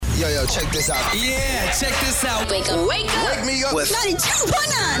Yo, check this out. Yeah, check this out. Wake up. Wake me up with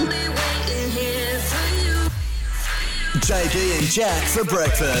 92.9. JB and Jack for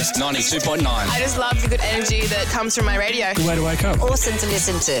breakfast. 92.9. I just love the good energy that comes from my radio. Good way to wake up. Awesome to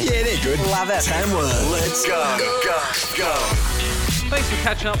listen to. Yeah, they're good. Love it. Tamworth, let's go. Thanks for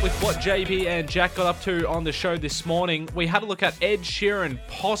catching up with what JB and Jack got up to on the show this morning. We had a look at Ed Sheeran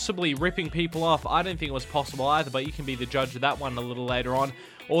possibly ripping people off. I don't think it was possible either, but you can be the judge of that one a little later on.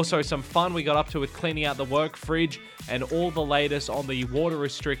 Also, some fun we got up to with cleaning out the work fridge and all the latest on the water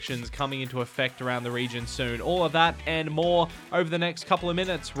restrictions coming into effect around the region soon. All of that and more over the next couple of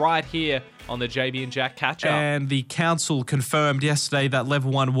minutes right here on the JB and Jack catch-up. And the council confirmed yesterday that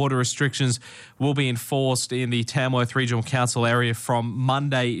level 1 water restrictions will be enforced in the Tamworth Regional Council area from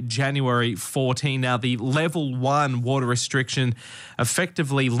Monday, January 14. Now, the level 1 water restriction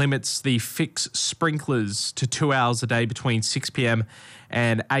effectively limits the fixed sprinklers to 2 hours a day between 6 p.m.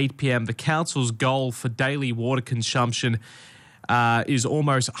 and 8 p.m. The council's goal for daily water consumption is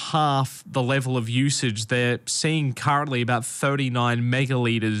almost half the level of usage. They're seeing currently about 39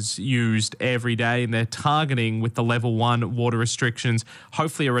 megalitres used every day, and they're targeting with the level 1 water restrictions,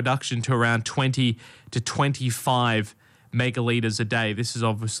 hopefully a reduction to around 20 to 25 megalitres a day. This is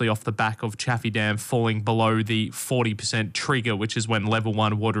obviously off the back of Chaffey Dam falling below the 40% trigger, which is when level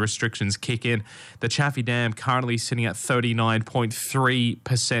 1 water restrictions kick in. The Chaffey Dam currently sitting at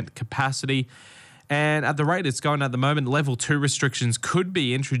 39.3% capacity. And at the rate it's going at the moment, level 2 restrictions could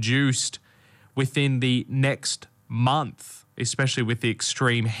be introduced within the next month, especially with the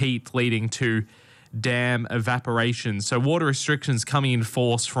extreme heat leading to dam evaporation. So water restrictions coming in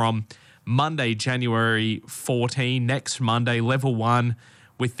force from Monday, January 14, next Monday, level 1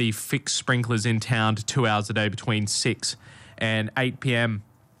 with the fixed sprinklers in town to 2 hours a day between 6 and 8 p.m.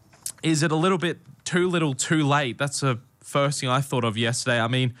 Is it a little bit too little, too late? That's a first thing I thought of yesterday. I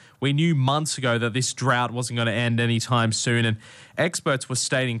mean, we knew months ago that this drought wasn't going to end anytime soon, and experts were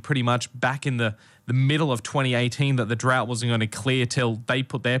stating pretty much back in the middle of 2018 that the drought wasn't going to clear till they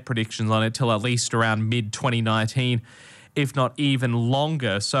put their predictions on it till at least around mid-2019, if not even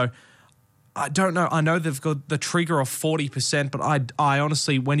longer. So I don't know. I know they've got the trigger of 40%, but I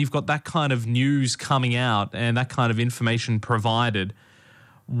honestly, when you've got that kind of news coming out and that kind of information provided,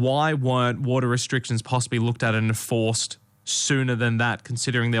 why weren't water restrictions possibly looked at and enforced sooner than that,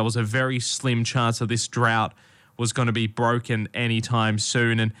 considering there was a very slim chance that this drought was going to be broken anytime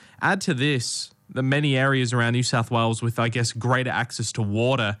soon? And add to this, the many areas around New South Wales with, I guess, greater access to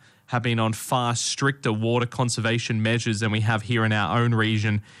water have been on far stricter water conservation measures than we have here in our own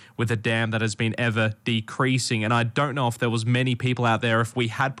region, with a dam that has been ever decreasing. And I don't know if there was many people out there, if we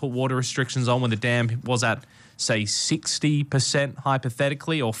had put water restrictions on when the dam was at, say, 60%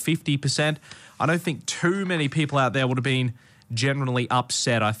 hypothetically, or 50%, I don't think too many people out there would have been generally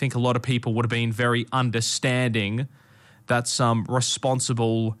upset. I think a lot of people would have been very understanding that some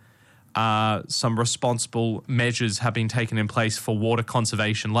responsible measures have been taken in place for water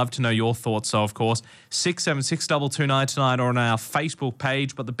conservation. Love to know your thoughts, so of course, 676-229 tonight or on our Facebook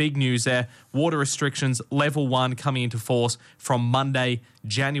page. But the big news there, water restrictions, level 1 coming into force from Monday,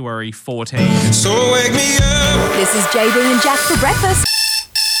 January 14. So wake me up. This is JB and Jack for breakfast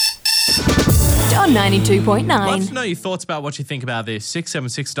on 92.9. Love to know your thoughts about what you think about this.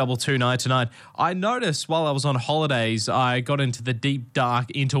 676-229 tonight. I noticed while I was on holidays, I got into the deep, dark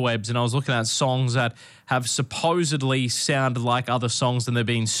interwebs and I was looking at songs that have supposedly sounded like other songs and they're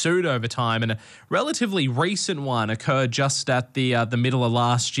being sued over time. And a relatively recent one occurred just at the middle of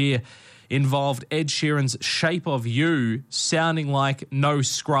last year. Involved Ed Sheeran's Shape of You sounding like No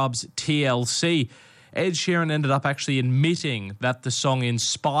Scrubs TLC. Ed Sheeran ended up actually admitting that the song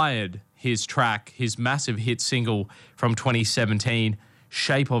inspired his track, his massive hit single from 2017,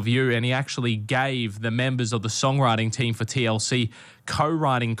 Shape of You, and he actually gave the members of the songwriting team for TLC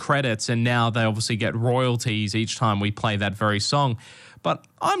co-writing credits, and now they obviously get royalties each time we play that very song. But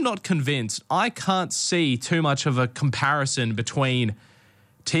I'm not convinced. I can't see too much of a comparison between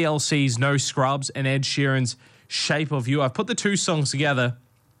TLC's No Scrubs and Ed Sheeran's Shape of You. I've put the two songs together.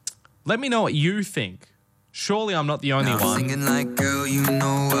 Let me know what you think. Surely I'm not the only one. Singing like, girl, you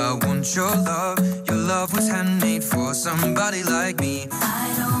know I want your love. Your love was handmade for somebody like me.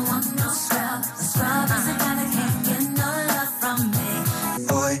 I don't want no scrub. The scrub is a guy that can't get no love from me.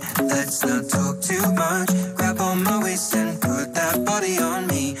 Boy, let's not talk too much. Grab on my waist and put that body on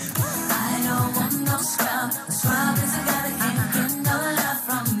me. I don't want no scrub. The scrub is a guy that can't get no love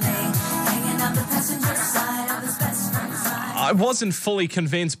from me. Hanging out the passenger side of his best friend's side. I wasn't fully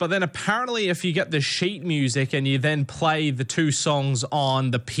convinced, but then apparently if you get the sheet music and you then play the two songs on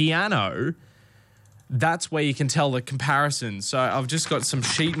the piano, that's where you can tell the comparison. So I've just got some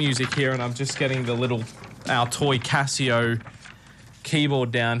sheet music here, and I'm just getting our toy Casio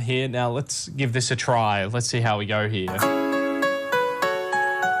keyboard down here. Now let's give this a try. Let's see how we go here.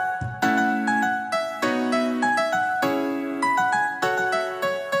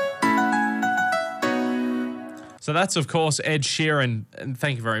 So that's, of course, Ed Sheeran, and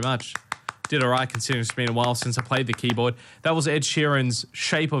thank you very much. Did all right considering it's been a while since I played the keyboard. That was Ed Sheeran's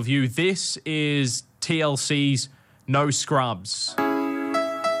Shape of You. This is TLC's No Scrubs.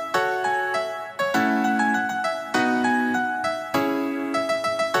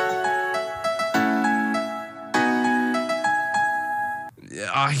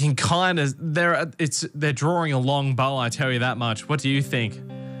 I can kind of... They're drawing a long bow, I tell you that much. What do you think?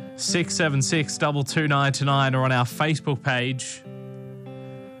 676-22929 or on our Facebook page.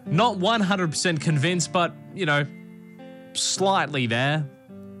 Not 100% convinced, but, slightly there.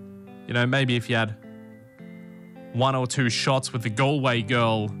 Maybe if you had one or two shots with the Galway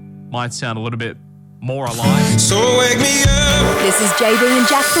girl, might sound a little bit more alike. So wake me up. This is JD and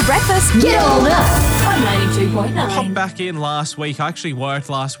Jack for breakfast. Get on up on 92.9. Popped back in last week. I actually worked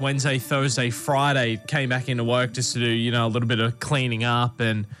last Wednesday, Thursday, Friday. Came back into work just to do, a little bit of cleaning up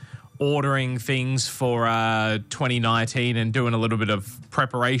and ordering things for 2019 and doing a little bit of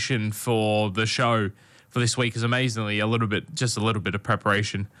preparation for the show for this week. Is amazingly just a little bit of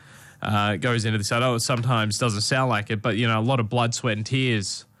preparation goes into this. I know it sometimes doesn't sound like it, but a lot of blood, sweat and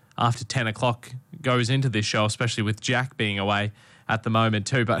tears after 10 o'clock goes into this show, especially with Jack being away at the moment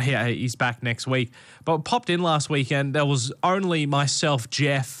too. But he's back next week. But popped in last weekend. There was only myself,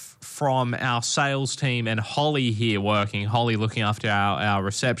 Jeff from our sales team, and Holly here working. Holly looking after our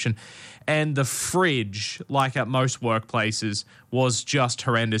reception. And the fridge, like at most workplaces, was just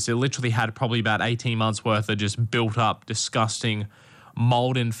horrendous. It literally had probably about 18 months worth of just built up, disgusting,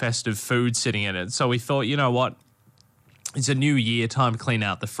 mold-infested food sitting in it. So we thought, you know what? It's a new year, time to clean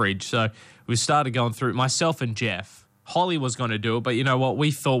out the fridge. So we started going through it, myself and Jeff. Holly was going to do it, but you know what? We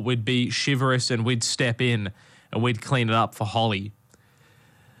thought we'd be chivalrous and we'd step in and we'd clean it up for Holly.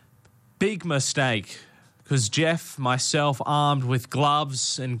 Big mistake, because Jeff, myself, armed with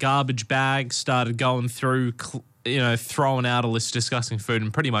gloves and garbage bags, started going through, throwing out all this disgusting food,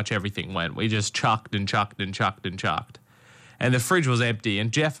 and pretty much everything went. We just chucked and chucked and chucked and chucked. And the fridge was empty,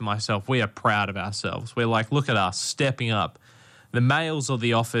 and Jeff and myself, we are proud of ourselves. We're like, look at us, stepping up. The males of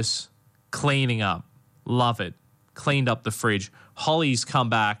the office, cleaning up. Love it. Cleaned up the fridge. Holly's come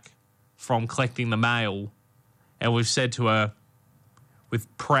back from collecting the mail, and we've said to her, with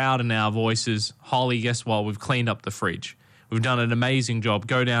proud in our voices, Holly, guess what? We've cleaned up the fridge. We've done an amazing job.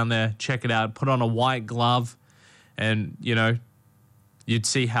 Go down there, check it out, put on a white glove, and, you'd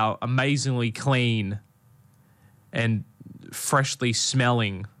see how amazingly clean and freshly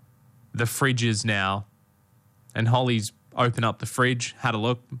smelling the fridge is now. And Holly's opened up the fridge, had a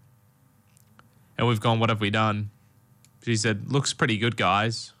look, and we've gone, what have we done? She said, looks pretty good,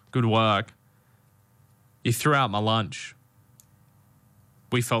 guys. Good work. You threw out my lunch.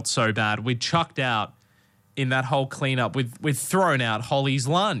 We felt so bad. We chucked out in that whole cleanup. We've thrown out Holly's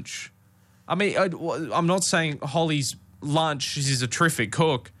lunch. I mean, I'm not saying Holly's lunch, she's a terrific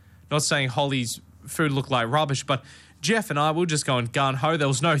cook. Not saying Holly's food looked like rubbish, but Jeff and I, we were just going gun-ho. There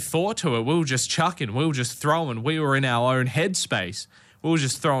was no thought to it. We were just chucking. We were just throwing. We were in our own headspace. We were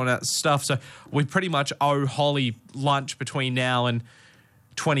just throwing out stuff. So we pretty much owe Holly lunch between now and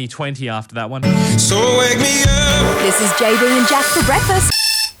 2020 after that one. So wake me up. This is JD and Jack for breakfast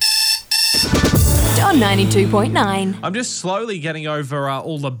on 92.9. I'm just slowly getting over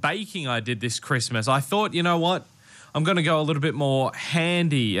all the baking I did this Christmas. I thought, you know what? I'm going to go a little bit more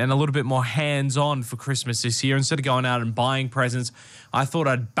handy and a little bit more hands-on for Christmas this year. Instead of going out and buying presents, I thought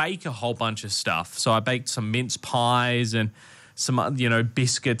I'd bake a whole bunch of stuff. So I baked some mince pies and some,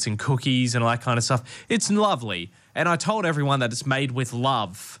 biscuits and cookies and all that kind of stuff. It's lovely. And I told everyone that it's made with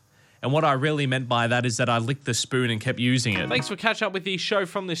love. And what I really meant by that is that I licked the spoon and kept using it. Thanks for catching up with the show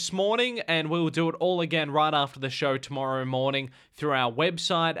from this morning, and we will do it all again right after the show tomorrow morning through our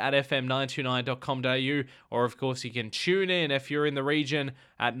website at fm929.com.au, or of course you can tune in if you're in the region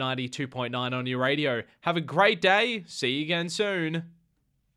at 92.9 on your radio. Have a great day. See you again soon.